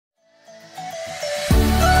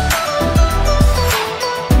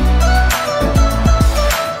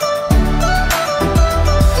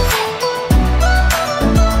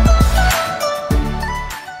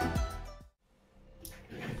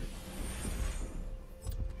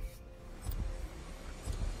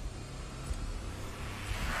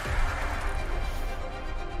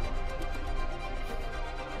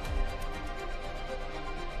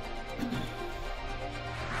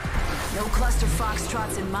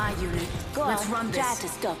Foxtrot's in my unit. Go Let's on, run try this. to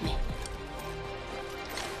stop me.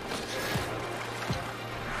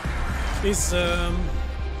 Is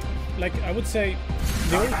like I would say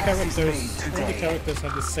all the characters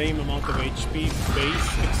have the same amount of HP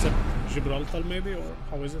base except Gibraltar maybe, or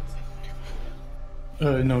how is it?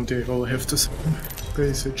 No, they all have the same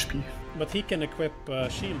base HP. But he can equip a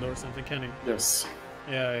shield or something, can he? Yes.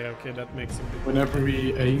 Yeah, okay, that makes him big. Whenever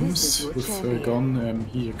he aims with a gun,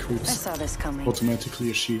 he I equips saw this coming. automatically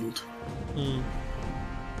a shield.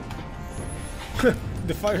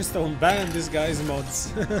 The Firestone banned this guy's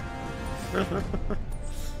mods.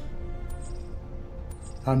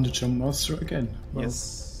 I'm the jump master again. Well,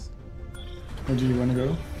 Yes. where do you wanna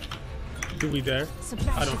go? Do we dare?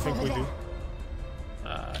 I don't think we do.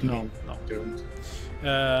 No, No. don't.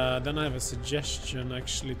 Then I have a suggestion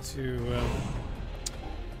actually to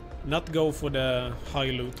not go for the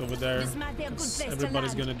high loot over there. This might be a good 'Cause place to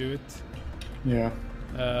everybody's land. gonna do it. Yeah.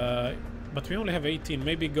 But we only have 18.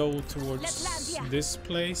 Maybe go Let's land towards here. this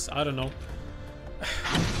place. I don't know.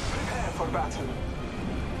 Prepare for battle.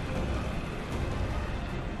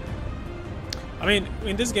 I mean,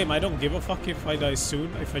 in this game, I don't give a fuck if I die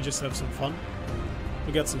soon. If I just have some fun.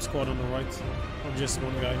 We got some squad on the right, or just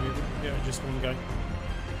one guy maybe. Yeah, just one guy.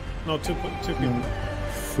 No, two people. No.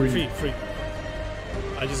 Free. Free.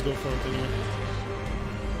 I just go for it anyway.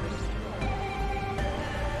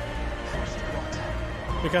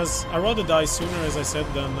 Because I'd rather die sooner, as I said,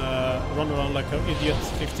 than run around like an idiot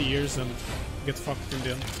 50 years and get fucked in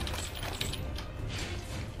the end.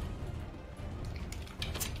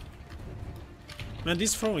 Man,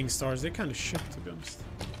 these throwing stars, they're kind of shit, to be honest.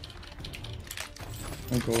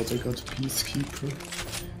 Oh god, I got a Peacekeeper.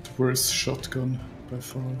 Worst shotgun by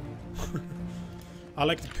far. I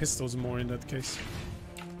like the pistols more in that case.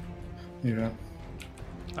 Yeah.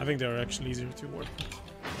 I think they're actually easier to work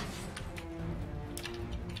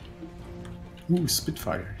with. Ooh,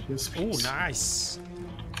 Spitfire. Yes, Oh, please. nice!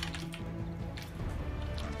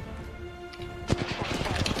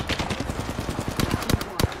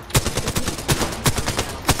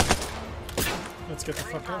 Let's get the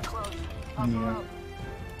fuck out. Yeah.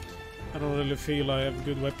 I don't really feel I have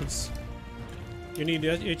good weapons. You need the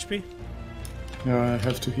HP? Yeah, I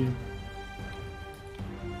have to heal.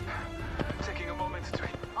 Taking a moment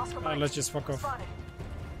to Let's just fuck off.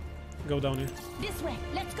 Go down here. This way,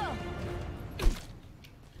 let's go.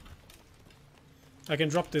 I can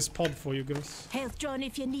drop this pod for you guys. Health drone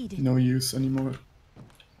if you need it. No use anymore.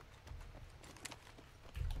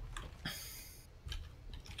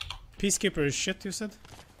 Peacekeeper is shit, you said?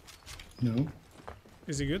 No.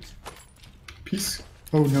 Is he good? Peace?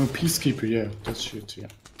 Oh no, Peacekeeper, yeah, that's shit, yeah.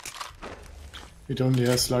 It only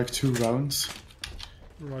has like 2 rounds.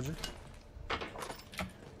 Roger.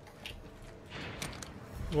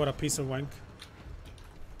 What a piece of wank.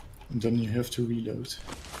 And then you have to reload.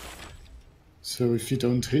 So if you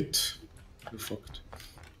don't hit, you're fucked.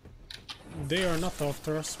 They are not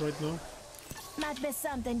after us right now. Might be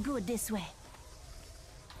something good this way.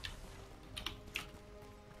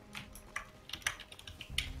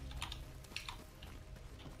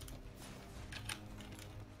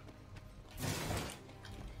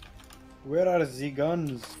 Where are the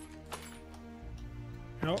guns?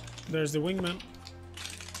 Oh, there's the wingman.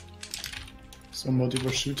 Somebody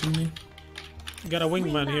was shooting me. Got a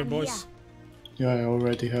wingman here, Wingman, boys. Yeah, I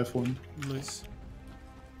already have one. Nice.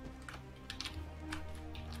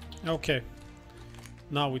 Okay.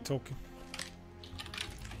 Now we're talking.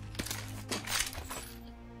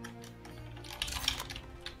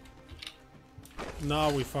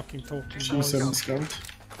 Now we fucking talking, boys. G7 scout.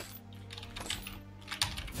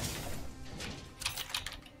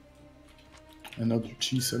 Another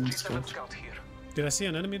G7 scout. scout here. Did I see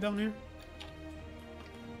an enemy down here?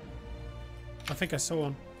 I think I saw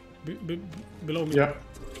one. Below me. Yeah,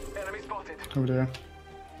 Enemy spotted. over there.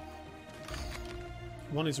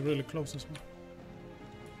 One is really close as well.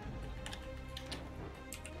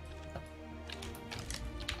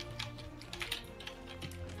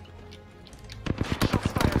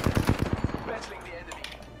 Shots fired. Battling the enemy.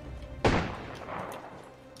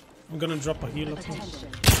 I'm gonna drop a heal up here.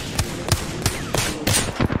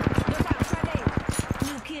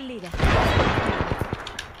 New kill leader.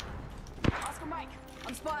 Oscar Mike,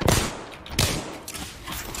 I'm spotted.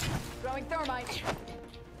 Throwing thermite.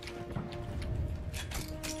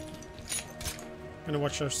 Gonna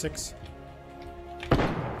watch our 6.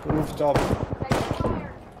 Rooftop.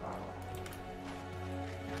 Fire.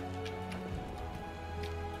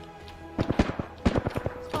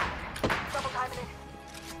 Double timing it.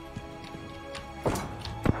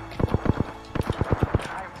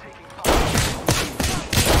 I am taking fire.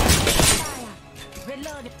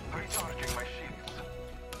 Reload. Recharging my shields.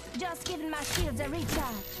 Just giving my shields a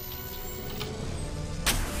recharge.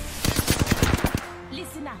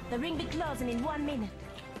 Listen up. The ring be closing in 1 minute.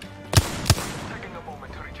 Taking a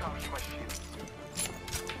moment to recharge my shields.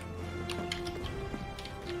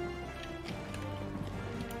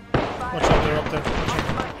 Watch out, they're up there.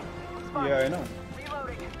 Watch out. Yeah, I know.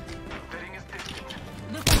 Reloading. The ring is distant.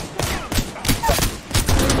 Look at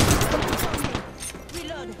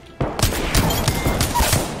Reload.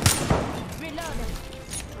 Reload.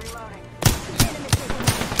 Reloading. Enemy taken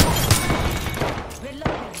out.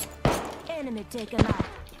 Reloading. Enemy taken out.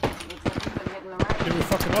 Did we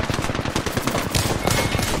fuck him up?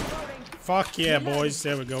 Fuck yeah, boys.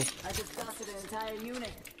 There we go. I just dusted an entire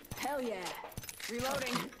unit. Hell yeah.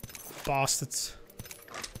 Reloading. Bastards.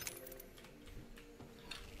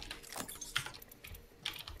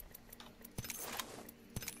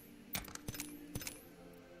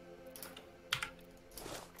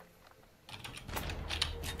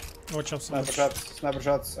 Watch out, Sniper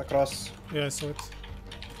shots across. Yeah, I saw it.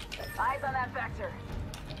 Eyes on that vector.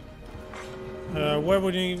 Where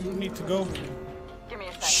would we need to go? Give me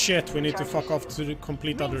a second. Shit, we need to fuck off to the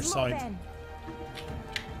complete other Rings side. moving.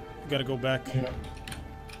 Gotta go back. Yeah.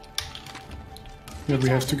 Yeah, we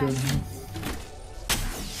have to go now.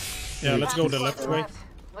 Yeah, let's go the left way.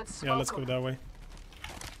 Let's Yeah, let's go that way.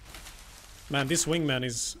 Man, this wingman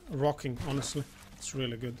is rocking, honestly. It's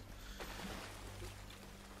really good.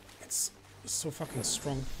 It's so fucking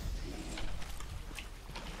strong.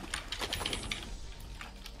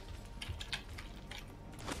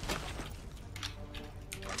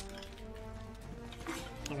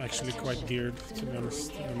 I'm actually quite geared, to be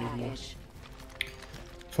honest. I don't need more.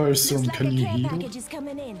 Firestorm, Looks like can a you care heal? package is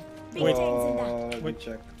coming in. Big Wait. tanks in that. Let me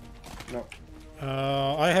check. No.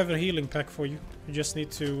 I have a healing pack for you. You just need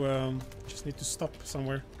to stop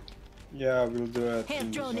somewhere. Yeah, we'll do it. Health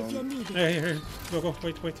in the drone if you zone. need it. Here. Go.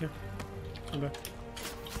 Wait here. Come back.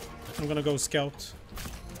 I'm gonna go scout.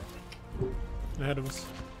 Ahead of us.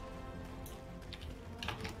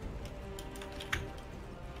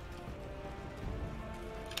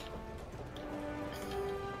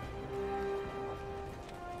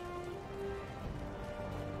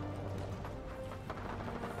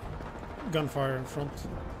 Gunfire in front.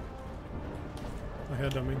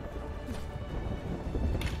 Ahead, I mean.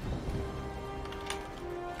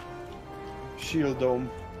 Shield dome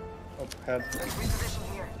up ahead. Reposition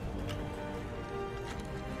here.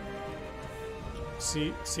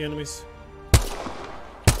 See enemies.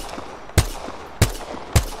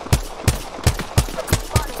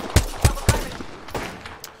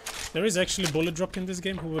 There is actually bullet drop in this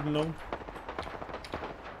game, who would know?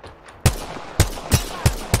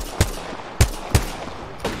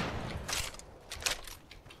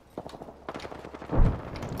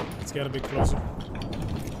 It's gotta be closer.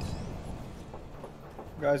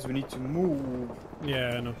 Guys, we need to move.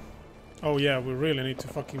 Yeah, I know. Oh yeah, we really need to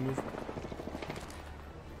fucking move.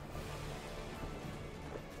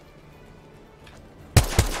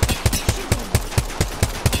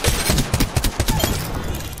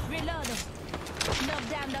 Reloading. Knock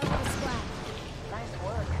down the whole squad. Nice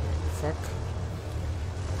work. Fuck.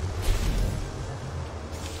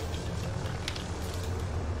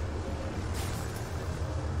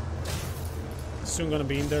 Soon gonna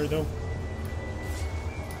be in there though.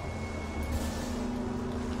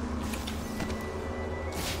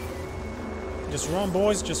 Just run,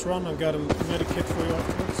 boys, just run. I've got a medikit for you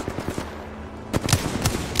afterwards.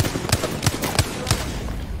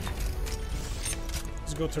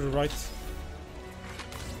 Let's go to the right.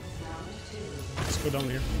 Let's go down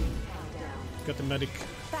here. Got the medic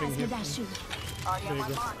thing Pass me here. that shoe. Already There on you my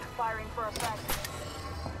go. mark. Firing for effect.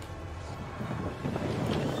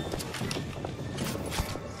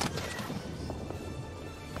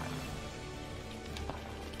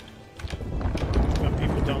 Got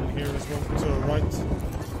people down here as well, to the right.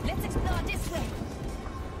 Let's explore this way.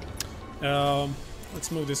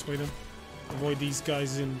 Let's move this way then. Avoid these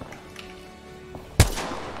guys in.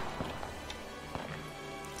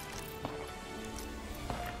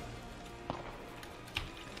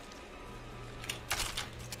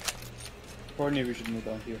 Courtney, we should move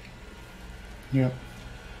down here. Yeah.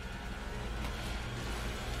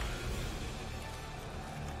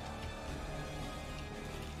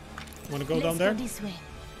 Wanna go Let's down there? Go this way.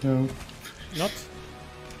 No, Not?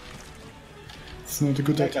 it's not a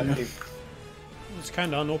good Take that idea. tip. It's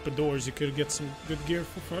kinda unopened doors. You could get some good gear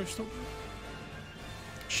for first.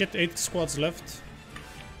 Shit, 8 squads left.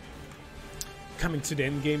 Coming to the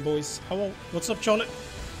end game, boys. What's up, Charlotte?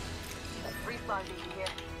 Respawn beacon here.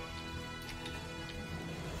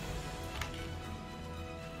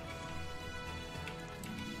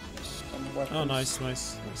 some weapons. Oh, nice,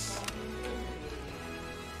 nice, nice.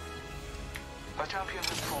 A champion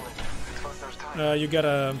has fallen. It was their time. You got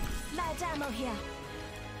a... Light ammo here.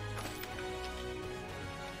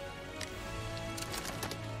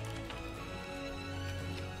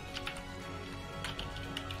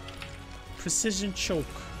 precision choke.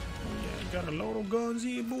 Oh, yeah, got a lot of guns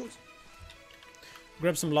here, boys.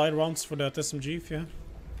 Grab some light rounds for that SMG if you have.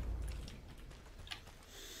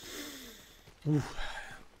 Ooh.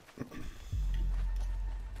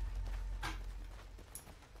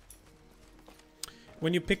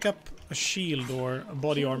 When you pick up a shield or a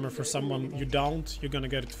body armor for someone you downed, you're gonna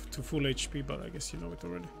get it to full HP, but I guess you know it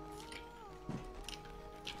already.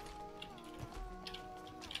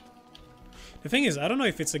 The thing is, I don't know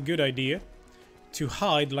if it's a good idea to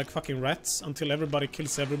hide like fucking rats until everybody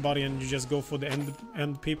kills everybody and you just go for the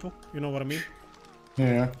end people. You know what I mean?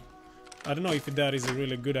 Yeah. I don't know if that is a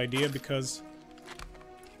really good idea because...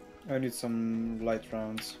 I need some light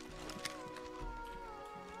rounds.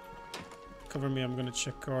 Cover me, I'm gonna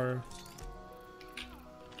check our...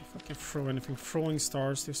 If I can throw anything. Throwing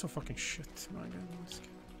stars, they're so fucking shit. My God.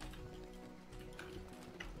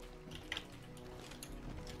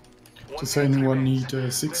 Does anyone need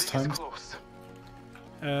 6 times?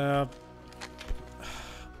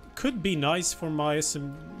 Could be nice for my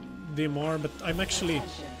SMDMR, but I'm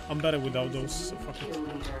better without those, so fuck it.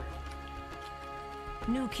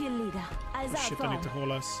 New kill leader. Eyes Oh out shit, I need to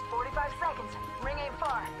haul ass. 45 seconds. Ring ain't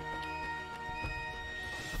far.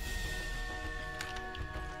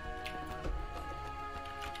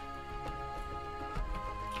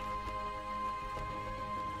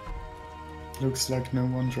 Looks like no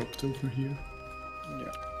one dropped over here.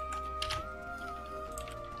 Yeah.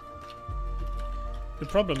 The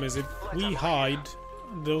problem is if we hide,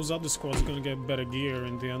 those other squads are gonna get better gear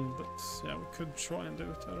in the end, but yeah, we could try and do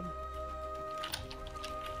it, I don't know.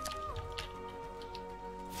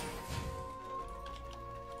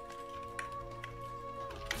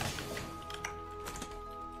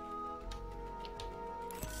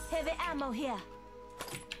 Heavy ammo here.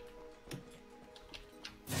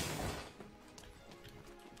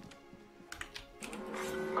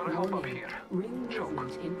 Gonna help up here.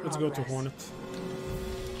 Let's go to Hornet.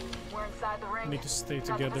 We're inside the ring. We need to stay Got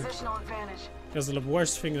the together. positional advantage. Because the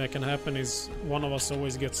worst thing that can happen is one of us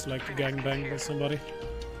always gets like gangbanged by somebody.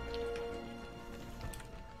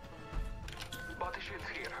 Body shield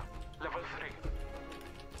here. Level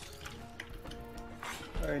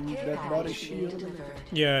 3. I need that body shield.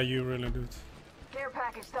 Yeah, you really do. Care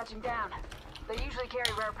package touching down. They usually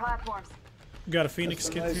carry rare platforms. Got a Phoenix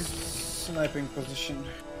That's a kit nice here. sniping position.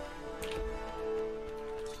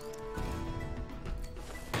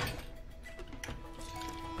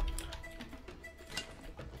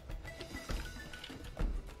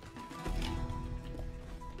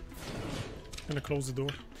 Gonna close the door.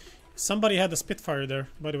 Somebody had a Spitfire there,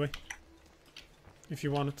 by the way. If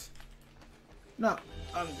you want it. No,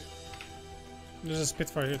 I'm There's a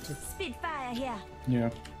Spitfire here too. Spitfire here. Yeah.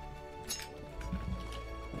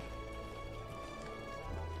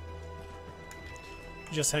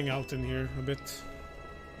 Just hang out in here a bit.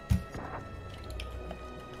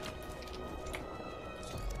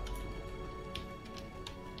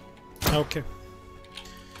 Okay.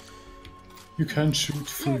 You can shoot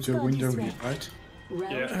through Let's the go window this way. here, right?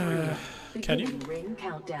 Yeah. Can you? Ring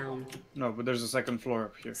countdown. No, but there's a second floor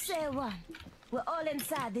up here. Say one. We're all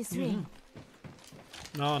inside this ring.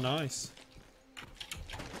 Oh, nice.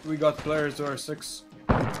 We got players who are 6.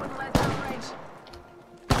 Let's outrange.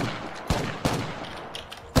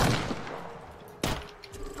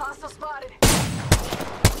 Hostile spotted.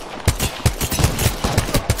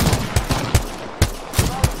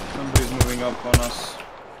 Somebody's moving up on us.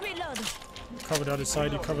 Reload. Cover the other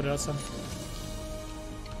side, you cover the other side.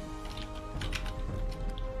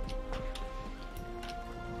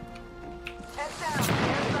 Heads down.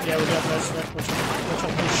 Yeah, we got those. Watch out, watch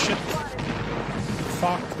out. Oh shit.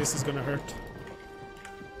 Fuck, this is gonna hurt.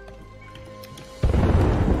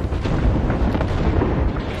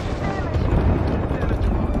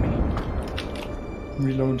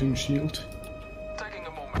 Reloading shield. Taking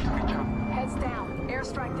a moment to reach up. Heads down.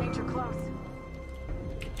 Airstrike danger close.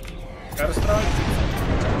 Got a strike.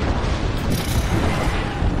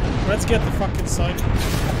 Let's get the fuck inside.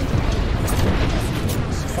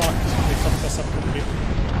 Fuck, they fucked us up completely.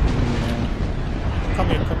 Come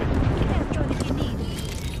here, come here. Electrode if you need.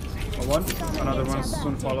 One, another one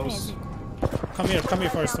soon follows. Come here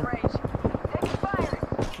first. Range. Taking fire.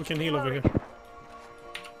 We can heal over here.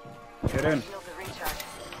 Get in. Shield to recharge.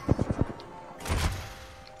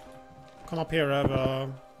 Come up here, I have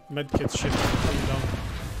a medkit shit coming down.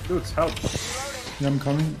 Dudes, help. Yeah, I'm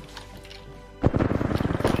coming.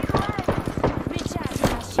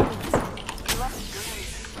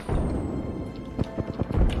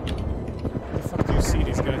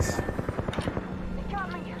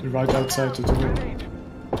 right outside the door. Grenade.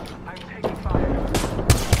 I'm taking fire.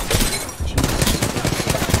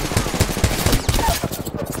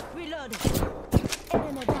 Reload.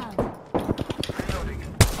 Enemy down. Reloading.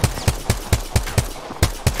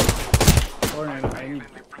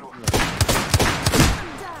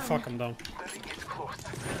 Fuck, I'm down. The ring is closed.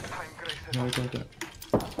 Time graces. No, I got that.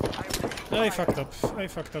 I fucked up. I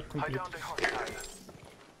fucked up I completely. downed the hostile.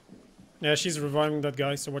 Yeah, she's reviving that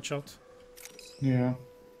guy, so watch out. Yeah.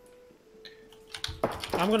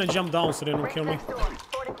 I'm gonna jump down so they don't kill me.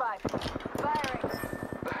 45. Firing.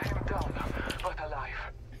 I'm down, but alive.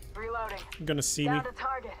 Reloading. You're gonna see me. Down to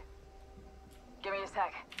target. Give me a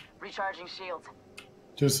sec. Recharging shields.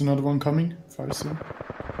 There's another one coming. Fire soon.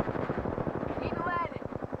 Need lead.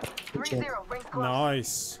 Good job. 3-0. Rings close.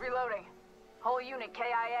 Nice. Reloading. Whole unit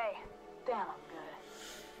KIA. Damn,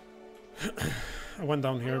 I'm good. I went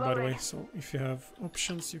down here, by the way, so if you have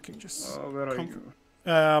options, you can just Where are come. you?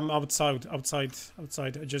 Outside.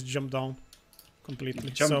 I just jumped down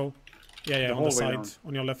completely. Jump So, yeah, the on the whole way side, down.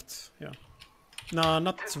 on your left. Yeah. Nah,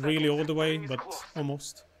 not really all the way, but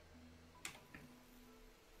almost.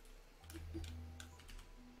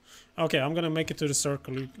 Okay, I'm gonna make it to the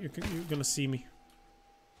circle. You're gonna see me.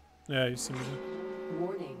 Yeah, you see me.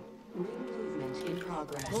 Warning. Ring movement in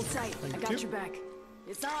progress. Hold tight. I got you. your back.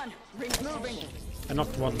 It's on. Ring's moving. I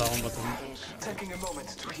knocked one down, but Taking a moment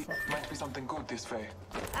to heat. Might be something good this way.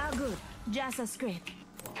 All good. Just a scrape.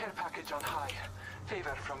 Care package on high.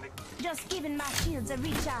 Favor from the... Just giving my shields a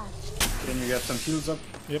recharge. Can you get some heals up?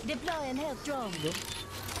 Deploying health drone.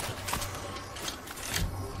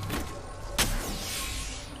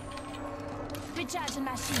 Recharging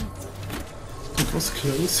my shields. It was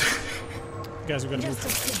close. guys, we gotta Just a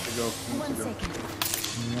move. scrape. Go. 1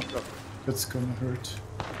 second. Yeah. That's gonna hurt.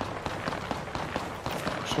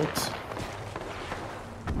 Shot.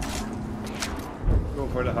 Go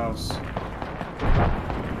for the house.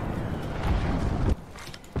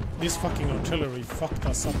 This fucking artillery fucked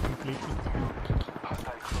us up completely.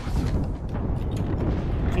 Hostile close.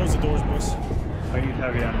 Close the doors, boys. I need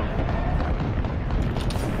heavy ammo.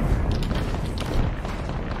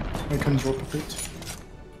 I can drop a bit.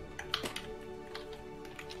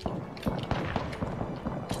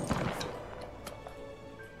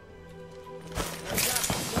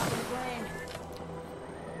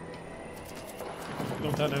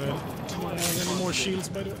 Don't have any more shields,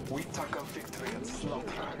 by the way. We tackle victory and slaughter.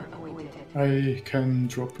 I can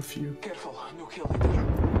drop a few. Careful, no kill leader.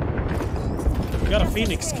 We got a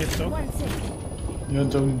Phoenix kit, though. 1 second. Yeah,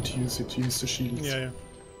 don't use it. Use the shields. Yeah.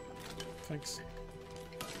 Thanks.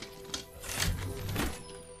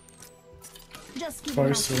 Just giving Fire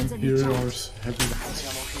my zone shields a here or recharge.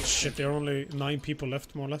 heavy. Shit, there are only 9 people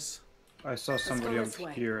left, more or less. I saw somebody go up this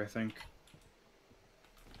way. here, I think.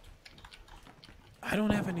 I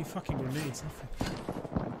don't have any fucking grenades, nothing.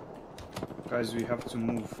 Guys, we have to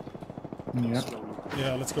move Yeah. slowly.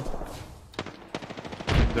 Yeah, let's go.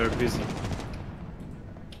 They're busy.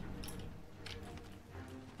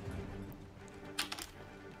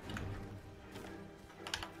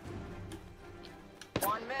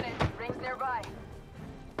 One minute. Rings nearby.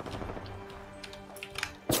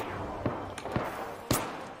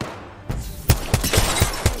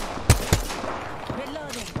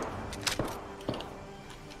 Reloading.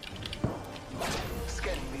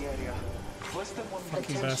 Scanning the area. Less than 1 minute.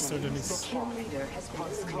 Fucking bastard, and he's... Kill leader has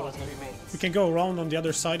been Squad created. remains. We can go around on the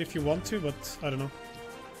other side if you want to, but I don't know.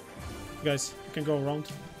 Guys, you can go around.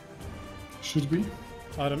 Should we?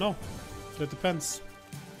 I don't know. That depends.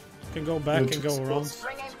 You can go back Yeah, and go just- around.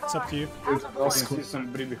 Ring aim It's up to you. I can see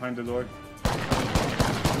somebody behind the door.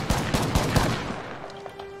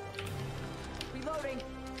 Reloading.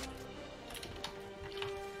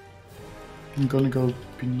 I'm gonna go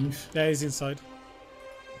beneath. Yeah, he's inside.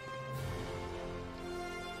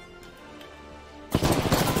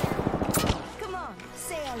 Come on.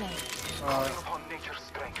 Say hello. Calling upon nature's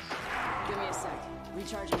strength. Give me a sec.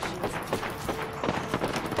 Recharging shields.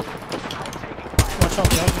 Watch out,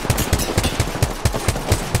 guys.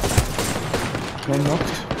 One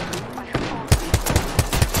knocked.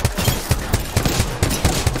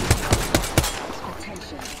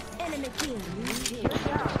 Enemy kill.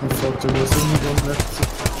 I thought there was only one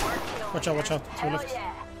left. Watch out, to the Hell left.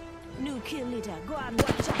 yeah. New kill leader. Go on,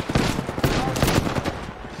 watch out.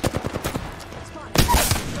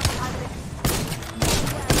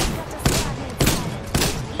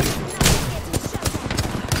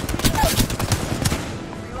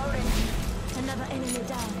 Reloading. Another enemy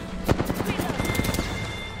down.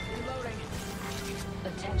 Reloading.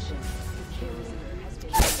 Attention. The kill leader has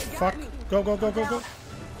been Fuck. Go.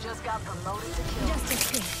 Just got promoted to kill. Just a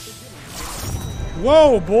scrape.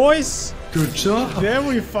 Whoa, boys! Good job. There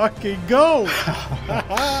we fucking go!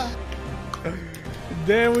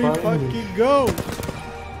 There we Finally. fucking go!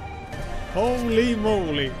 Holy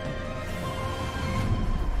moly!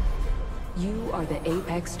 You are the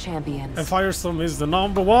Apex champions. And Firestorm is the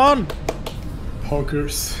 #1!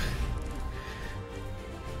 Poggers.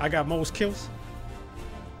 I got most kills.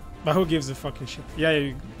 But who gives a fucking shit? Yeah,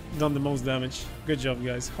 you done the most damage. Good job,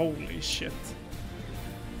 guys. Holy shit.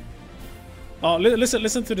 Oh,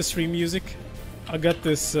 listen to the stream music. I got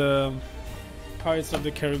this Pirates of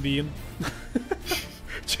the Caribbean.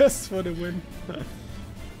 Just for the win.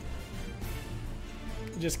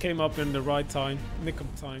 Just came up in the right time. Nick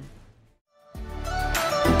of time.